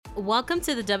Welcome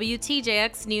to the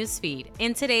WTJX NewsFeed.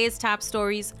 In today's top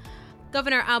stories,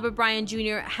 Governor Albert Bryan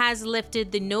Jr. has lifted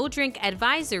the no-drink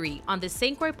advisory on the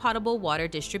St. Croix potable water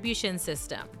distribution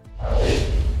system.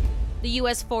 The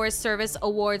U.S. Forest Service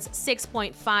awards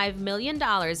 $6.5 million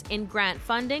in grant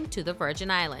funding to the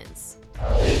Virgin Islands.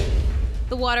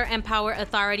 The Water and Power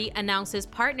Authority announces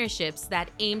partnerships that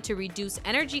aim to reduce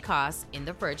energy costs in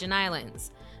the Virgin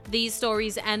Islands. These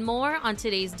stories and more on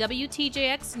today's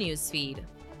WTJX NewsFeed.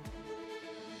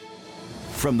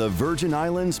 From the Virgin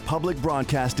Islands Public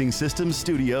Broadcasting System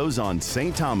studios on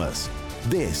St. Thomas,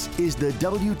 this is the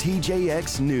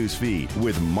WTJX Newsfeed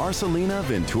with Marcelina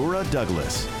Ventura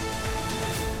Douglas.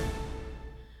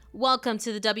 Welcome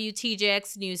to the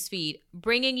WTJX Newsfeed,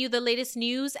 bringing you the latest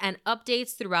news and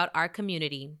updates throughout our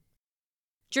community.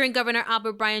 During Governor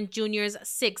Albert Bryan Jr.'s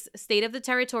 6th State of the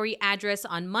Territory address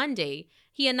on Monday,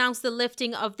 he announced the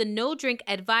lifting of the no-drink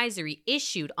advisory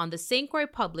issued on the St. Croix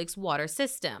Public's water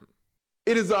system.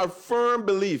 It is our firm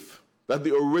belief that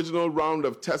the original round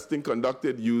of testing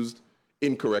conducted used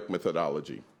incorrect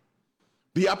methodology.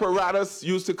 The apparatus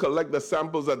used to collect the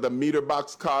samples at the meter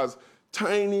box caused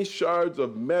tiny shards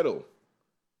of metal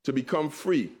to become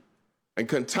free and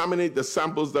contaminate the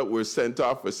samples that were sent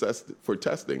off for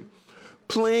testing.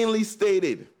 Plainly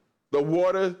stated, the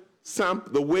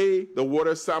way the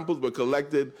water samples were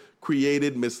collected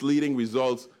created misleading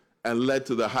results and led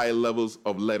to the high levels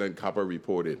of lead and copper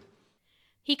reported.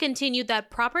 He continued that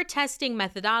proper testing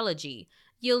methodology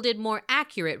yielded more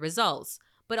accurate results,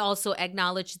 but also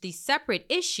acknowledged the separate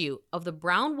issue of the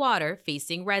brown water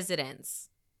facing residents.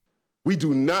 We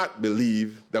do not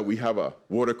believe that we have a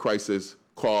water crisis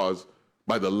caused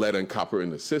by the lead and copper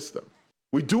in the system.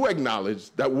 We do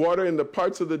acknowledge that water in the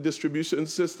parts of the distribution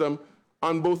system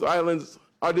on both islands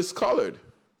are discolored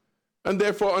and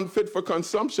therefore unfit for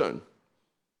consumption.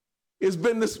 It's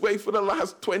been this way for the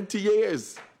last 20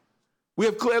 years. We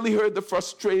have clearly heard the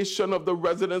frustration of the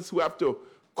residents who have to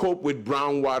cope with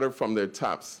brown water from their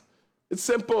taps. It's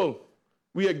simple.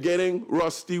 We are getting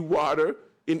rusty water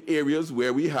in areas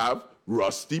where we have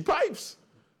rusty pipes.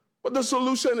 But the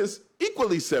solution is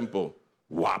equally simple.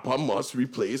 WAPA must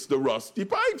replace the rusty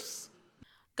pipes.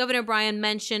 Governor Bryan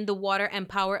mentioned the Water and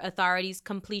Power Authority's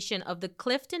completion of the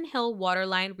Clifton Hill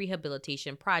Waterline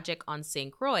Rehabilitation Project on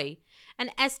St. Croix and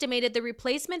estimated the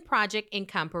replacement project in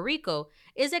Campo Rico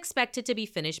is expected to be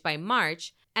finished by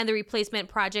March and the replacement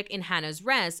project in Hannah's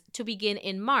Rest to begin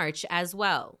in March as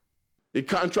well. A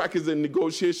contract is in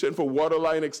negotiation for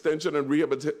waterline extension and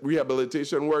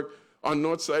rehabilitation work on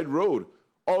Northside Road,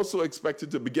 also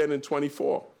expected to begin in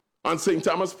 24. On St.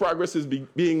 Thomas, progress is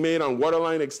being made on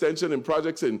waterline extension and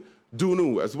projects in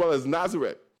Dunu as well as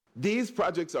Nazareth. These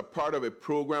projects are part of a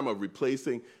program of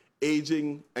replacing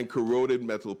aging and corroded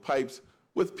metal pipes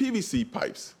with PVC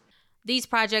pipes. These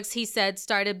projects, he said,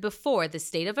 started before the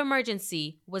state of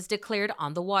emergency was declared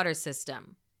on the water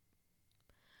system.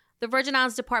 The Virgin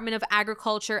Islands Department of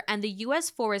Agriculture and the U.S.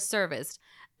 Forest Service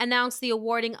announced the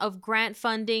awarding of grant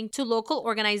funding to local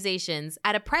organizations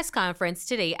at a press conference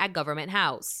today at Government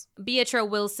House. Beatrice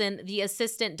Wilson, the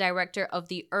Assistant Director of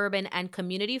the Urban and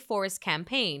Community Forest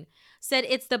Campaign, said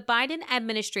it's the Biden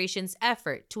administration's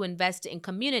effort to invest in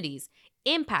communities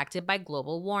impacted by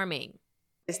global warming.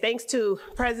 Thanks to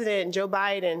President Joe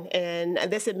Biden and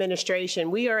this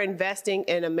administration, we are investing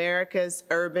in America's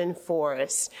urban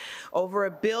forests. Over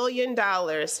 $1 billion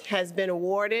has been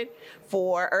awarded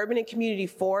for urban and community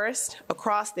forests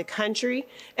across the country.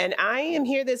 And I am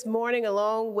here this morning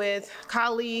along with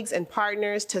colleagues and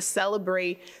partners to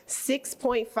celebrate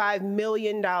 $6.5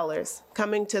 million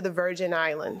coming to the Virgin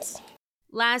Islands.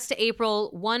 Last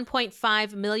April,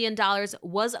 $1.5 million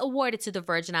was awarded to the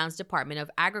Virgin Islands Department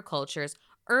of Agriculture's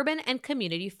Urban and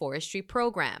Community Forestry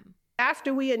Program.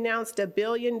 After we announced a $1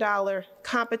 billion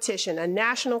competition, a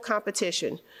national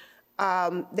competition,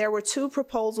 there were 2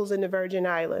 proposals in the Virgin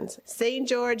Islands. St.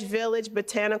 George Village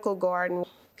Botanical Garden.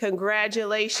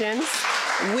 Congratulations.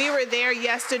 We were there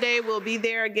yesterday. We'll be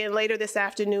there again later this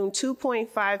afternoon.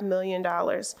 $2.5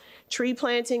 million. Tree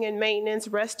planting and maintenance,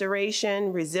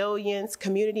 restoration, resilience,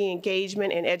 community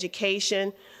engagement, and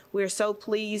education. We're so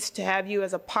pleased to have you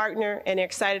as a partner and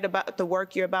excited about the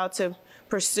work you're about to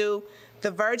pursue.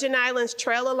 The Virgin Islands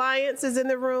Trail Alliance is in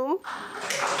the room.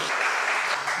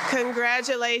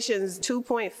 Congratulations,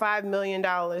 $2.5 million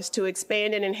to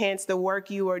expand and enhance the work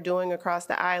you are doing across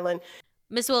the island.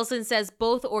 Ms. Wilson says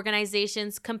both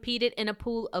organizations competed in a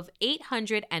pool of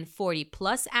 840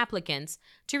 plus applicants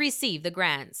to receive the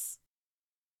grants.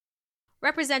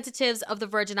 Representatives of the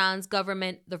Virgin Islands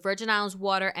government, the Virgin Islands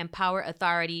Water and Power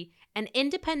Authority, and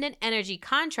independent energy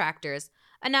contractors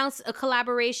announced a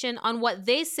collaboration on what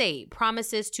they say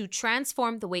promises to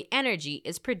transform the way energy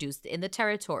is produced in the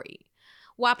territory.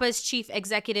 WAPA's Chief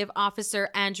Executive Officer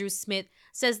Andrew Smith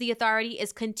says the authority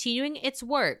is continuing its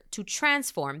work to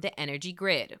transform the energy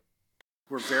grid.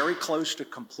 We're very close to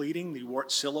completing the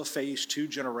Wärtsilä Phase 2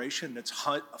 generation that's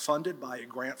funded by a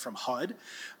grant from HUD.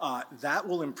 That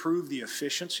will improve the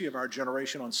efficiency of our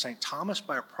generation on St. Thomas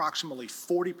by approximately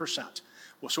 40%.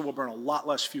 So we'll burn a lot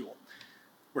less fuel.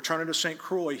 We're turning to St.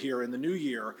 Croix here in the new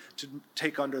year to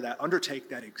undertake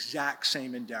that exact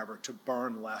same endeavor to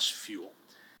burn less fuel.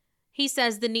 He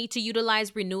says the need to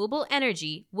utilize renewable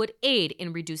energy would aid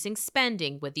in reducing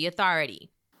spending with the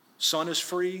authority. Sun is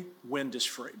free, wind is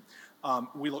free.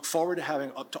 We look forward to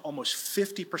having up to almost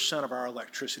 50% of our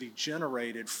electricity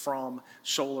generated from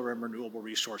solar and renewable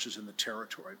resources in the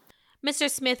territory. Mr.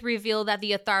 Smith revealed that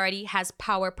the authority has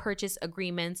power purchase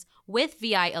agreements with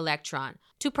VI Electron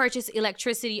to purchase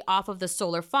electricity off of the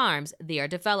solar farms they are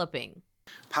developing.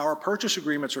 Power purchase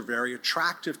agreements are very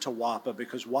attractive to WAPA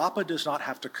because WAPA does not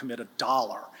have to commit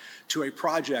 $1 to a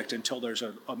project until there's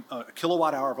a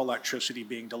kilowatt hour of electricity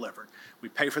being delivered. We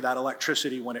pay for that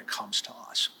electricity when it comes to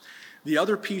us. The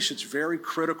other piece that's very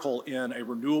critical in a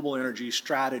renewable energy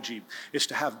strategy is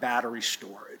to have battery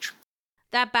storage.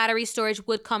 That battery storage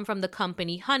would come from the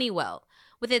company Honeywell,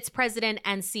 with its president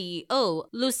and CEO,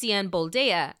 Lucien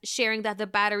Boldea, sharing that the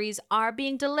batteries are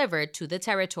being delivered to the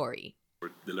territory.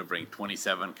 We're delivering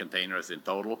 27 containers in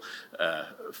total.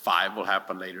 5 will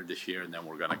happen later this year, and then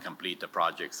we're going to complete the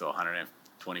project, so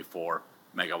 124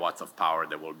 megawatts of power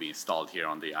that will be installed here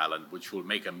on the island, which will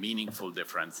make a meaningful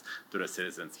difference to the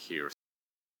citizens here.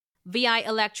 VI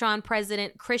Electron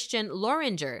President Christian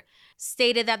Loringer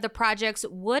stated that the projects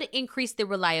would increase the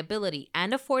reliability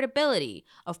and affordability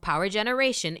of power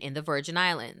generation in the Virgin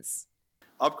Islands.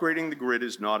 Upgrading the grid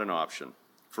is not an option.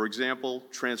 For example,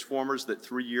 transformers that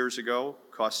 3 years ago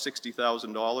cost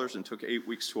 $60,000 and took 8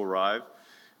 weeks to arrive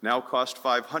now cost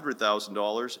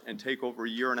 $500,000 and take over a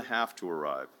year and a half to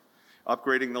arrive.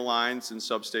 Upgrading the lines and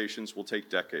substations will take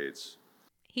decades.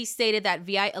 He stated that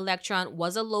VI Electron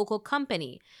was a local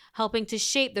company, helping to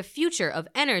shape the future of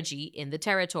energy in the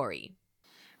territory.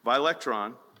 VI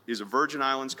Electron is a Virgin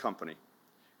Islands company.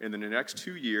 In the next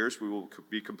 2 years, we will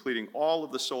be completing all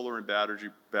of the solar and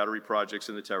battery projects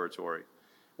in the territory.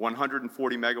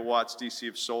 140 megawatts DC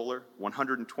of solar,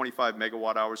 125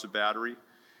 megawatt hours of battery,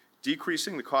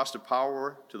 decreasing the cost of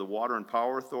power to the Water and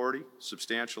Power Authority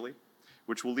substantially,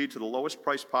 which will lead to the lowest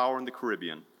priced power in the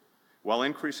Caribbean, while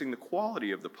increasing the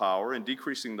quality of the power and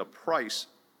decreasing the price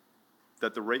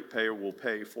that the ratepayer will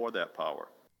pay for that power.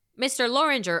 Mr.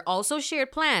 Loringer also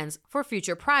shared plans for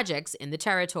future projects in the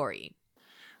territory.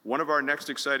 One of our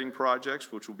next exciting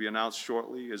projects, which will be announced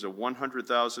shortly, is a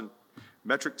 100,000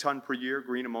 metric ton per year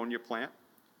green ammonia plant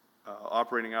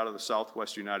operating out of the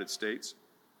Southwest United States.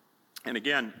 And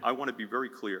again, I want to be very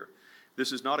clear.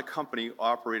 This is not a company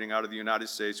operating out of the United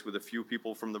States with a few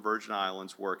people from the Virgin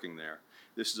Islands working there.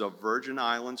 This is a Virgin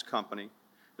Islands company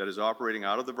that is operating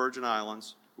out of the Virgin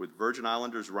Islands with Virgin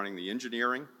Islanders running the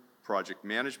engineering, project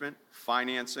management,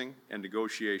 financing, and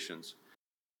negotiations.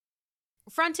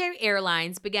 Frontier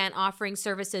Airlines began offering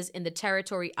services in the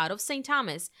territory out of St.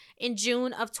 Thomas in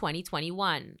June of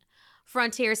 2021.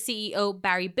 Frontier CEO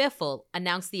Barry Biffle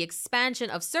announced the expansion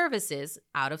of services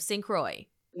out of St. Croix.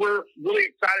 We're really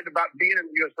excited about being in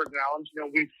the U.S. Virgin Islands. You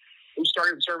know, we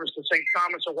started service to St.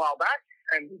 Thomas a while back,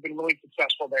 and we've been really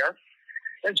successful there.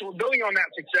 And so we're building on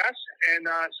that success and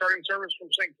starting service from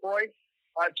St. Croix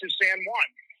to San Juan,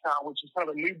 which is kind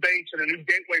of a new base and a new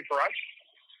gateway for us.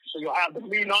 So you'll have the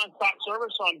new nonstop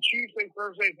service on Tuesdays,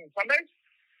 Thursdays, and Sundays,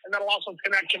 and that'll also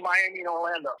connect to Miami and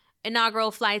Orlando.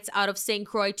 Inaugural flights out of St.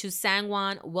 Croix to San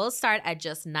Juan will start at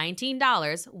just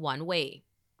 $19 one way.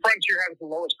 Frontier has the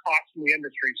lowest cost in the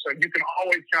industry, so you can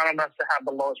always count on us to have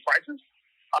the lowest prices.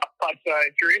 But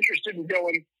if you're interested in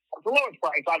going at the lowest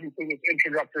price, obviously this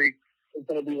introductory is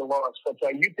going to be the lowest. But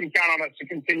you can count on us to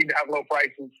continue to have low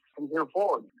prices from here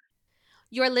forward.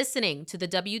 You're listening to the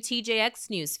WTJX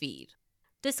NewsFeed.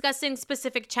 Discussing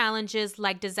specific challenges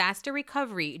like disaster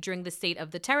recovery during the state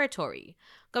of the territory,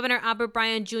 Governor Albert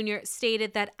Bryan Jr.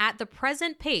 stated that at the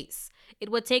present pace, it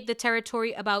would take the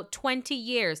territory about 20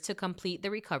 years to complete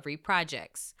the recovery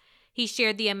projects. He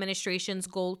shared the administration's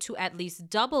goal to at least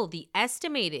double the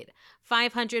estimated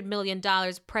 $500 million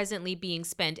presently being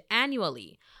spent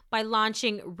annually by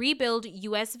launching Rebuild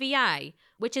USVI,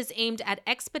 which is aimed at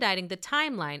expediting the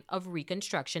timeline of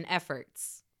reconstruction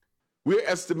efforts. We're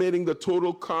estimating the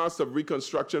total cost of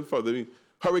reconstruction for the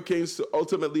hurricanes to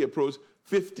ultimately approach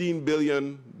 $15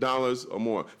 billion or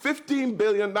more. $15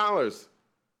 billion.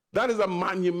 That is a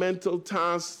monumental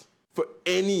task for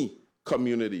any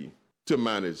community to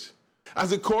manage.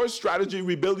 As a core strategy,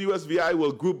 Rebuild USVI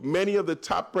will group many of the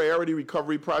top priority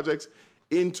recovery projects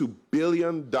into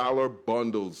billion-dollar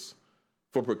bundles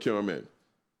for procurement.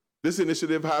 This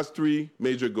initiative has three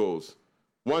major goals.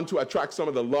 One, to attract some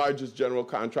of the largest general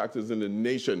contractors in the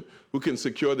nation who can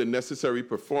secure the necessary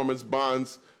performance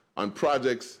bonds on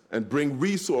projects and bring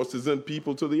resources and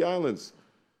people to the islands.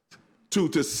 Two,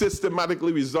 to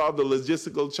systematically resolve the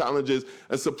logistical challenges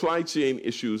and supply chain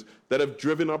issues that have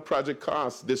driven up project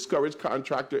costs, discouraged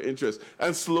contractor interest,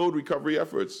 and slowed recovery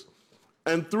efforts.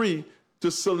 And three,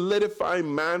 to solidify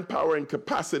manpower and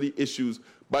capacity issues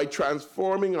by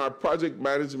transforming our project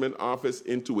management office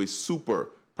into a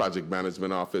super project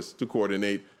management office to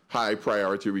coordinate high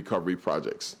priority recovery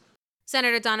projects.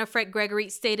 Senator Donna Fred Gregory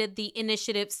stated the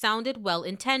initiative sounded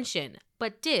well-intentioned,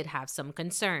 but did have some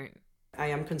concern. I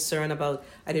am concerned about,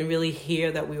 I didn't really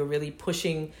hear that we were really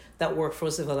pushing that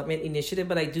workforce development initiative,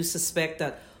 but I do suspect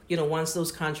that, once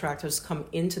those contractors come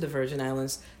into the Virgin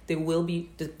Islands, there will be,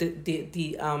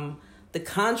 the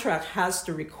contract has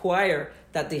to require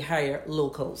that they hire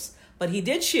locals. But he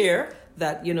did share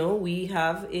that, we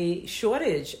have a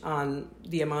shortage on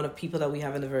the amount of people that we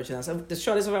have in the Virgin Islands, the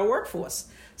shortage of our workforce.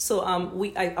 So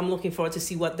I'm looking forward to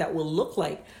see what that will look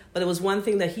like. But it was one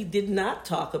thing that he did not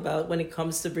talk about when it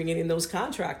comes to bringing in those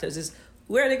contractors is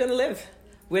where are they going to live?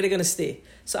 Where are they going to stay?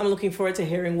 So I'm looking forward to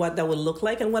hearing what that will look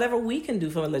like, and whatever we can do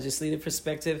from a legislative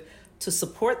perspective to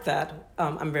support that,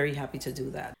 I'm very happy to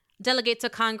do that. Delegate to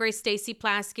Congress Stacey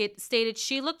Plaskett stated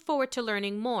she looked forward to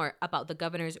learning more about the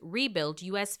governor's Rebuild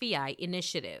USVI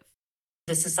initiative.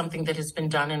 This is something that has been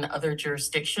done in other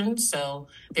jurisdictions, so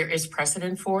there is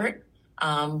precedent for it.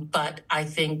 But I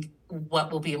think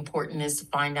what will be important is to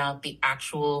find out the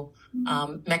actual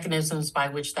mechanisms by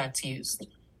which that's used.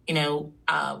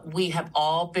 We have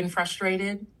all been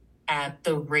frustrated at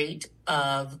the rate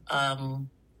of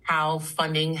how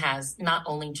funding has not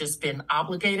only just been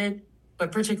obligated,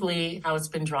 but particularly how it's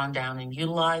been drawn down and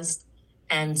utilized.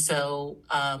 And so,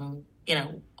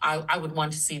 I would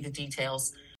want to see the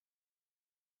details.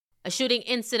 A shooting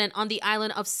incident on the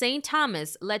island of St.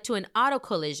 Thomas led to an auto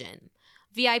collision.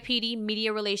 VIPD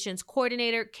Media Relations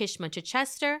Coordinator Kishma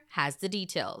Chichester has the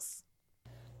details.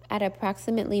 At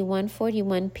approximately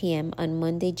 1:41 p.m. on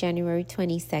Monday, January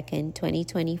 22,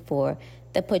 2024,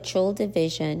 the Patrol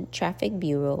Division, Traffic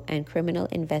Bureau, and Criminal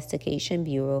Investigation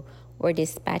Bureau were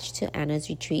dispatched to Anna's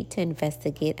Retreat to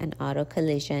investigate an auto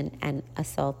collision and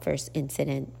assault first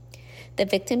incident. The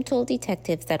victim told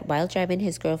detectives that while driving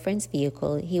his girlfriend's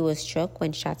vehicle, he was struck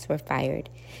when shots were fired.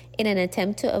 In an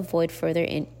attempt to avoid further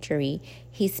injury,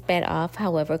 he sped off,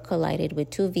 however, collided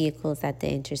with two vehicles at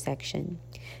the intersection.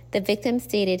 The victim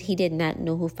stated he did not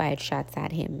know who fired shots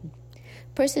at him.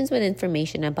 Persons with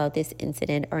information about this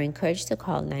incident are encouraged to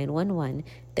call 911,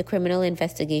 the Criminal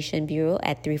Investigation Bureau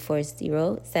at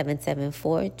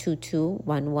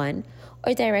 340-774-2211,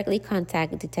 or directly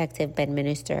contact Detective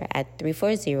Bedminster at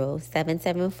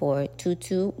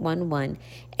 340-774-2211,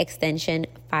 extension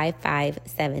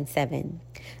 5577.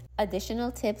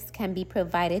 Additional tips can be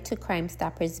provided to Crime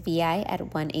Stoppers VI at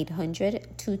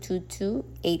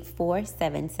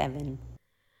 1-800-222-8477.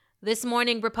 This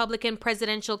morning, Republican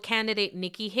presidential candidate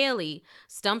Nikki Haley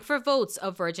stumped for votes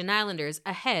of Virgin Islanders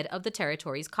ahead of the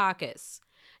territory's caucus.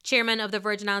 Chairman of the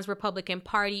Virgin Islands Republican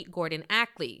Party, Gordon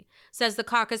Ackley, says the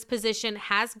caucus position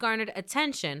has garnered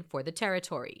attention for the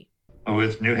territory.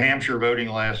 With New Hampshire voting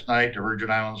last night, the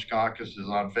Virgin Islands caucus is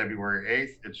on February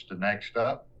 8th. It's the next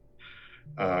up.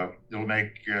 It'll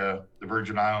make the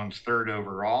Virgin Islands third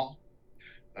overall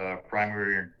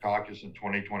primary caucus in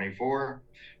 2024,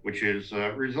 which has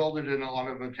resulted in a lot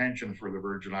of attention for the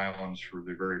Virgin Islands for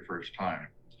the very first time.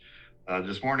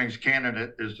 This morning's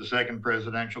candidate is the second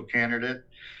presidential candidate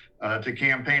to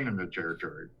campaign in the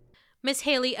territory. Ms.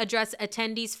 Haley addressed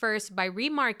attendees first by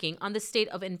remarking on the state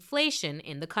of inflation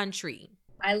in the country.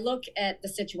 I look at the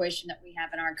situation that we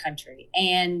have in our country,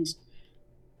 and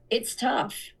it's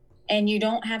tough. And you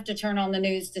don't have to turn on the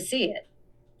news to see it.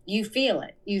 You feel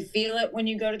it. You feel it when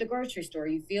you go to the grocery store.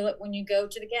 You feel it when you go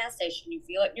to the gas station. You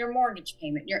feel it in your mortgage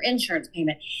payment, your insurance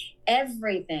payment.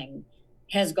 Everything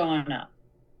has gone up.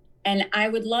 And I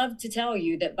would love to tell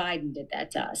you that Biden did that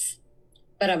to us.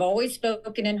 But I've always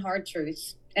spoken in hard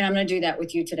truths, and I'm going to do that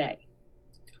with you today.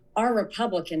 Our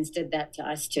Republicans did that to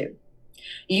us too.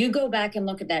 You go back and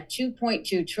look at that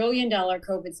 $2.2 trillion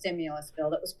COVID stimulus bill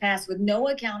that was passed with no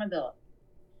accountability,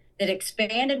 that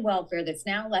expanded welfare, that's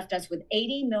now left us with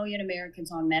 80 million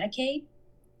Americans on Medicaid,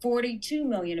 42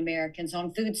 million Americans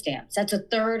on food stamps. That's a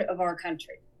third of our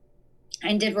country.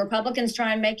 And did Republicans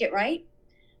try and make it right?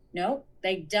 No,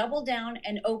 they doubled down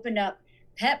and opened up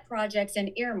pet projects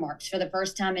and earmarks for the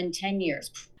first time in 10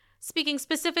 years. Speaking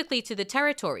specifically to the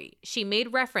territory, she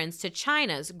made reference to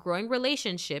China's growing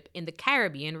relationship in the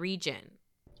Caribbean region.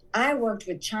 I worked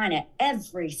with China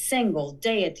every single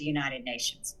day at the United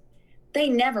Nations. They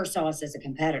never saw us as a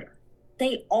competitor.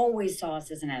 They always saw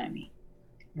us as an enemy.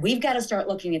 We've got to start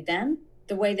looking at them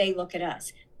the way they look at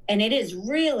us. And it is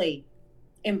really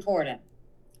important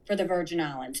for the Virgin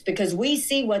Islands because we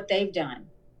see what they've done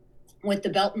with the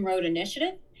Belt and Road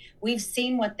Initiative. We've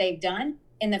seen what they've done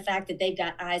in the fact that they've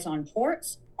got eyes on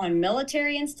ports, on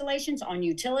military installations, on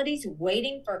utilities,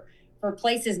 waiting for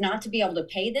places not to be able to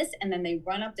pay this. And then they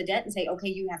run up the debt and say, okay,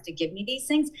 you have to give me these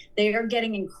things. They are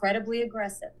getting incredibly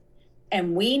aggressive.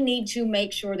 And we need to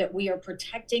make sure that we are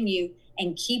protecting you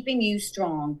and keeping you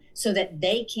strong so that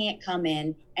they can't come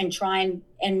in and try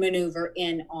and maneuver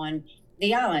in on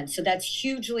the island. So that's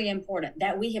hugely important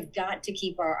that we have got to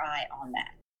keep our eye on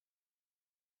that.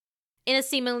 In a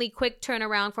seemingly quick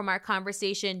turnaround from our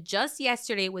conversation just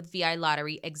yesterday with VI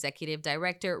Lottery Executive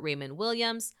Director Raymond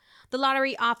Williams, the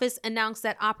lottery office announced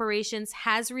that operations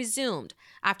has resumed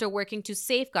after working to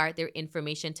safeguard their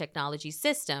information technology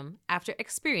system after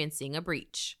experiencing a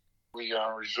breach. We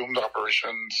resumed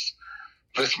operations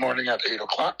this morning at 8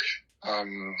 o'clock.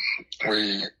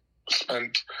 We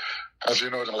spent, as you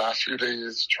know, the last few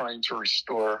days trying to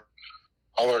restore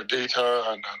all our data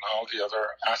and all the other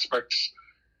aspects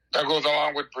that goes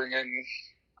along with bringing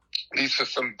these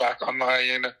systems back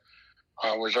online.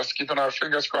 We're just keeping our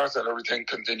fingers crossed that everything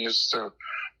continues to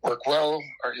work well.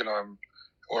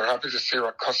 We're happy to see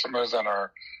our customers and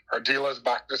our dealers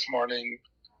back this morning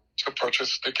to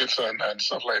purchase tickets and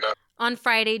stuff like that. On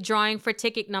Friday, drawing for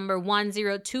ticket number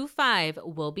 1025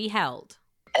 will be held.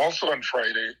 Also on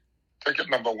Friday, ticket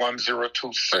number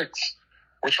 1026,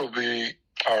 which will be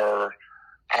our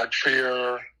Ag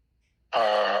Fair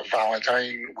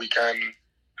Valentine weekend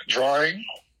drawing,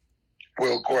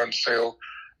 will go on sale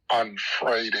on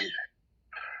Friday.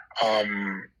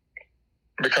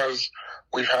 Because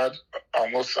we've had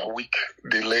almost a week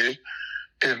delay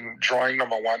in drawing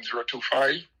number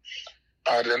 1025.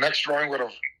 The next drawing would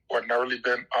have ordinarily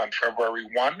been on February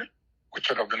 1, which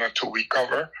would have been a 2-week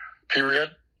cover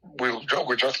period.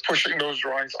 We're just pushing those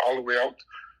drawings all the way out.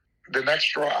 The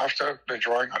next draw after the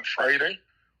drawing on Friday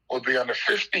will be on the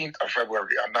 15th of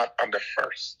February and not on the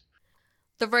 1st.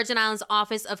 The Virgin Islands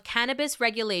Office of Cannabis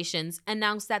Regulations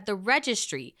announced that the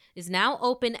registry is now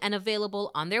open and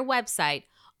available on their website,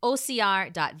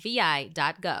 ocr.vi.gov.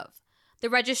 The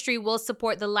registry will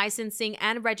support the licensing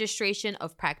and registration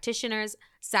of practitioners,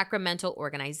 sacramental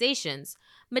organizations,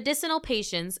 medicinal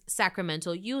patients,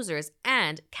 sacramental users,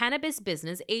 and cannabis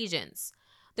business agents.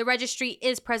 The registry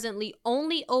is presently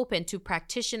only open to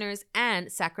practitioners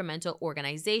and sacramental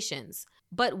organizations,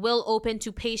 but will open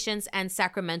to patients and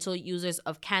sacramental users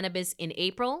of cannabis in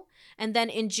April, and then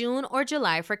in June or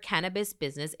July for cannabis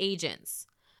business agents.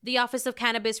 The Office of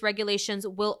Cannabis Regulations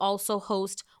will also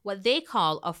host what they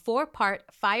call a 4-part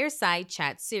fireside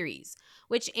chat series,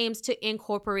 which aims to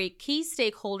incorporate key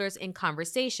stakeholders in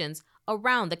conversations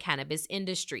around the cannabis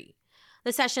industry.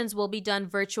 The sessions will be done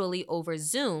virtually over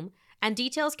Zoom, and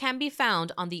details can be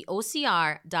found on the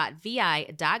ocr.vi.gov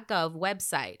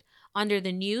website under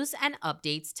the News and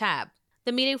Updates tab.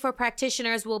 The meeting for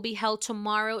practitioners will be held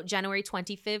tomorrow, January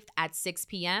 25th at 6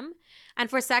 p.m.,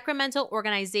 and for sacramental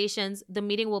organizations, the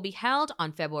meeting will be held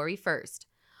on February 1st.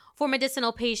 For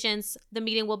medicinal patients, the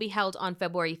meeting will be held on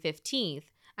February 15th,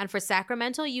 and for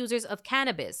sacramental users of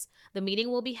cannabis, the meeting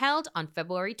will be held on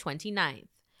February 29th.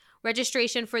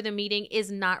 Registration for the meeting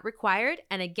is not required,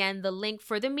 and again, the link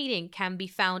for the meeting can be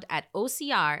found at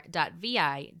ocr.vi.gov.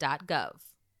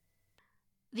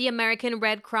 The American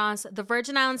Red Cross, the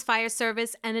Virgin Islands Fire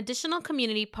Service, and additional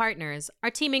community partners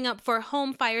are teaming up for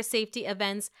home fire safety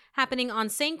events happening on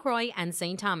St. Croix and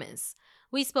St. Thomas.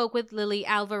 We spoke with Lily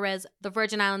Alvarez, the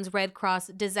Virgin Islands Red Cross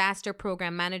Disaster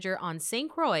Program Manager on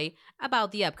St. Croix,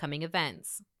 about the upcoming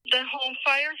events. The home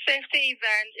fire safety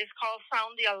event is called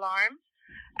Sound the Alarm,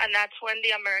 and that's when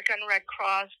the American Red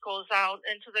Cross goes out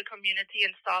into the community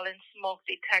installing smoke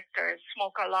detectors,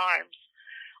 smoke alarms.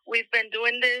 We've been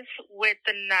doing this with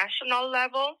the national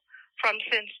level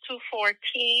since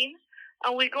 2014,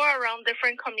 and we go around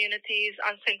different communities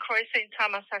on St. Croix, St.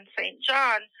 Thomas, and St.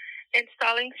 John,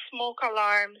 installing smoke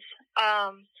alarms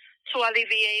to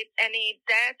alleviate any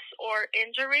deaths or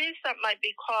injuries that might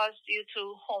be caused due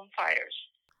to home fires.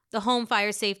 The Home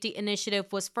Fire Safety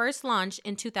Initiative was first launched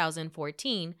in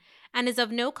 2014 and is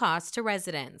of no cost to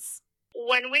residents.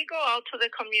 When we go out to the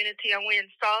community and we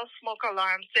install smoke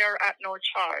alarms, they're at no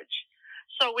charge.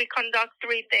 So we conduct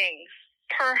 3 things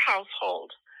per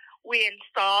household. We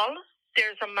install,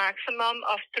 There's a maximum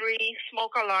of 3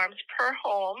 smoke alarms per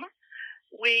home.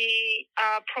 We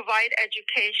provide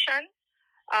education.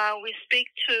 We speak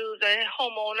to the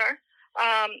homeowner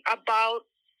about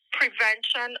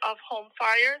prevention of home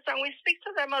fires, and we speak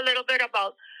to them a little bit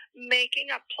about making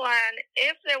a plan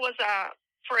if there was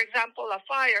for example, a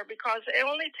fire, because it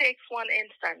only takes one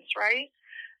instance, right?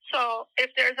 So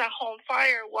if there's a home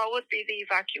fire, what would be the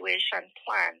evacuation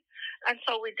plan? And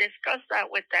so we discuss that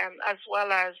with them, as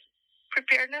well as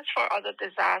preparedness for other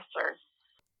disasters.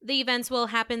 The events will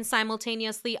happen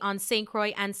simultaneously on St.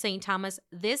 Croix and St. Thomas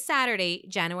this Saturday,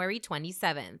 January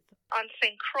 27th. On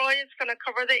St. Croix, it's going to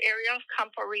cover the area of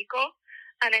Campo Rico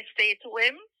and Estate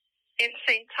Wim. In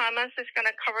St. Thomas, it's going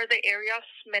to cover the area of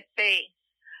Smith Bay.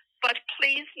 But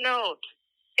please note,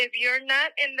 if you're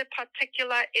not in the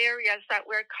particular areas that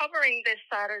we're covering this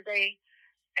Saturday,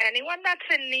 anyone that's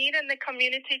in need in the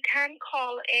community can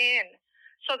call in.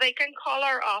 So they can call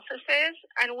our offices,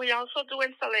 and we also do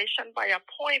installation by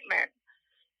appointment.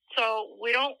 So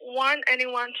we don't want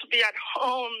anyone to be at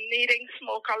home needing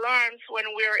smoke alarms when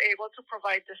we're able to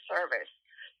provide the service.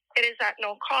 It is at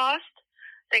no cost.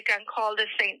 They can call the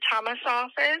St. Thomas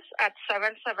office at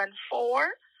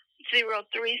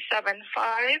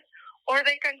 774-0375, or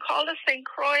they can call the St.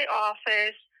 Croix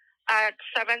office at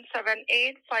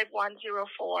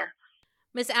 778-5104.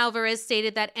 Ms. Alvarez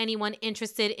stated that anyone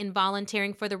interested in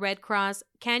volunteering for the Red Cross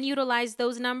can utilize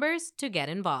those numbers to get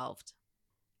involved.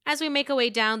 As we make our way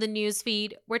down the news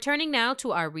feed, we're turning now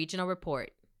to our regional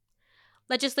report.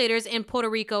 Legislators in Puerto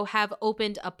Rico have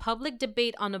opened a public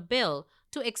debate on a bill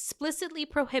to explicitly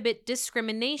prohibit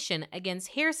discrimination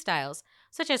against hairstyles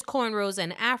such as cornrows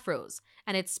and afros,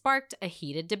 and it sparked a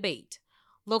heated debate.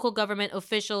 Local government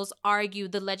officials argue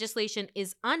the legislation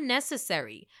is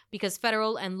unnecessary because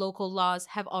federal and local laws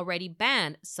have already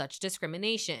banned such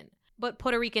discrimination. But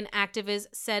Puerto Rican activists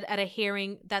said at a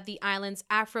hearing that the island's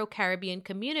Afro-Caribbean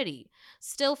community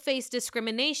still face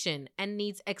discrimination and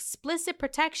needs explicit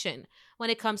protection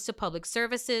when it comes to public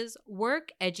services,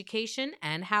 work, education,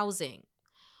 and housing.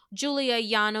 Julia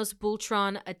Llanos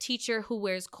Bultron, a teacher who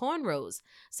wears cornrows,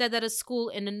 said that a school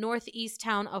in the northeast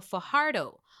town of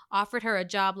Fajardo offered her a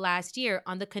job last year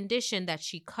on the condition that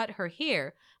she cut her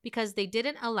hair because they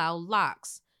didn't allow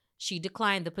locks. She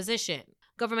declined the position.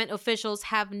 Government officials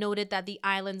have noted that the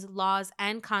island's laws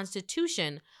and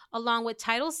constitution, along with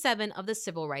Title VII of the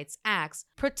Civil Rights Acts,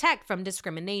 protect from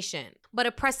discrimination. But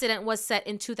a precedent was set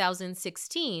in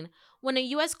 2016 when a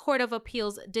U.S. Court of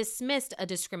Appeals dismissed a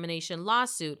discrimination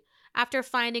lawsuit after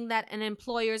finding that an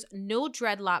employer's no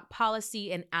dreadlock policy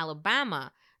in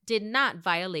Alabama did not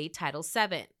violate Title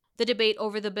VII. The debate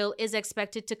over the bill is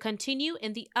expected to continue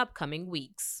in the upcoming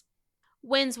weeks.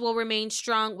 Winds will remain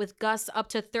strong with gusts up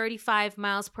to 35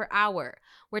 miles per hour.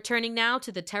 We're turning now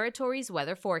to the territory's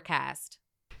weather forecast.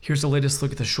 Here's the latest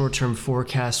look at the short-term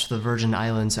forecast for the Virgin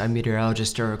Islands. I'm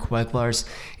meteorologist Eric Weglars.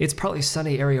 It's partly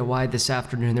sunny area-wide this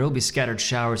afternoon. There will be scattered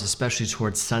showers, especially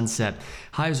towards sunset.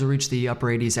 Highs will reach the upper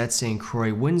 80s at St.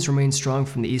 Croix. Winds remain strong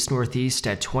from the east-northeast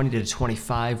at 20 to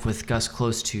 25, with gusts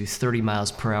close to 30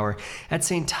 miles per hour. At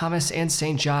St. Thomas and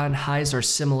St. John, highs are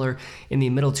similar in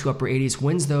the middle to upper 80s.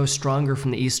 Winds, though, stronger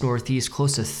from the east-northeast,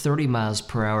 close to 30 miles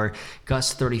per hour.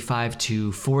 Gusts 35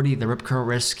 to 40. The rip current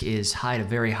risk is high to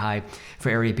very high for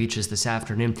area beaches this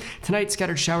afternoon. Tonight,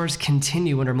 scattered showers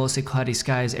continue under mostly cloudy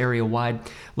skies area-wide.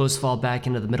 Lows fall back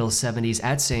into the middle 70s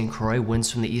at St. Croix. Winds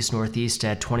from the east-northeast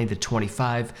at 20 to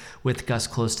 25, with gusts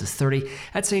close to 30.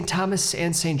 At St. Thomas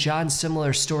and St. John,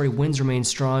 similar story. Winds remain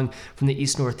strong from the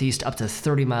east-northeast up to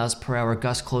 30 miles per hour,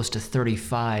 gusts close to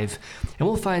 35. And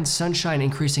we'll find sunshine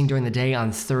increasing during the day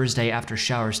on Thursday after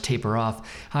showers taper off.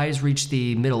 Highs reach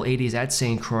the middle 80s at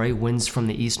St. Croix. Winds from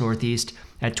the east-northeast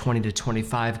at 20 to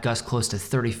 25, gusts close to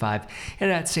 35.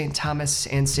 And at St. Thomas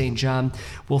and St. John,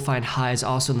 we'll find highs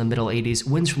also in the middle 80s.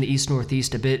 Winds from the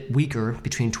east-northeast a bit weaker,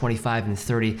 between 25 and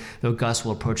 30, though gusts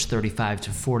will approach 35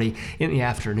 to 40 in the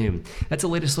afternoon. That's the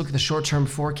latest look at the short-term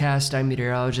forecast. I'm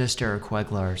meteorologist Eric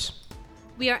Weglars.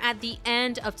 We are at the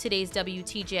end of today's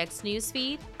WTJX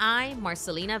newsfeed. I'm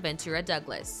Marcelina Ventura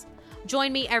Douglas.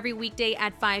 Join me every weekday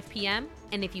at 5 p.m.,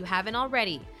 and if you haven't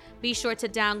already, be sure to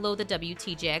download the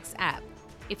WTJX app.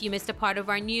 If you missed a part of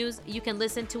our news, you can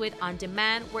listen to it on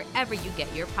demand wherever you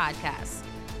get your podcasts.